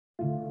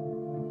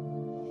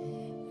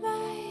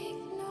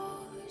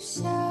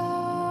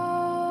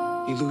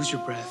You lose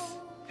your breath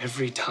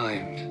every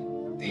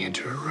time they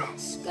enter a room.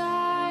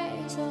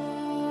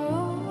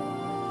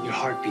 Your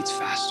heart beats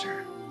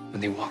faster when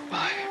they walk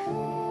by.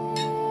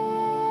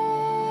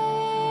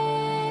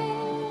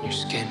 Your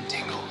skin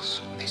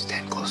tingles when they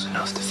stand close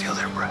enough to feel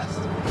their breath.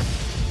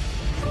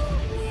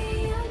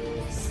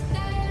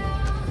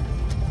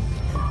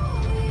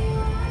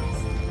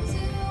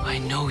 I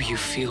know you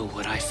feel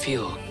what I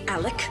feel.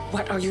 Alec,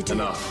 what are you doing?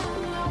 Enough.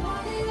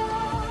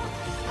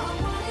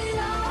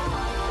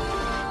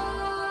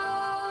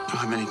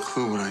 I don't have any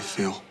clue what I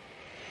feel.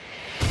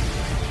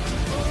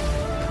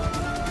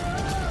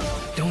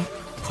 Don't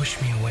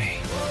push me away.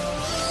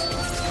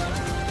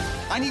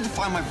 I need to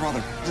find my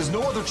brother. There's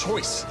no other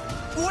choice.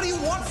 What do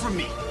you want from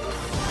me?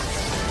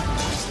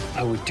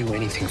 I would do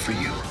anything for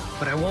you,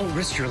 but I won't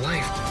risk your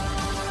life.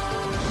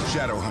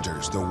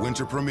 Shadowhunters, the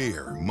winter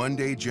premiere,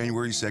 Monday,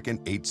 January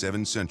 2nd,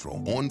 8/7 Central,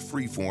 on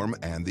Freeform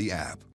and the app.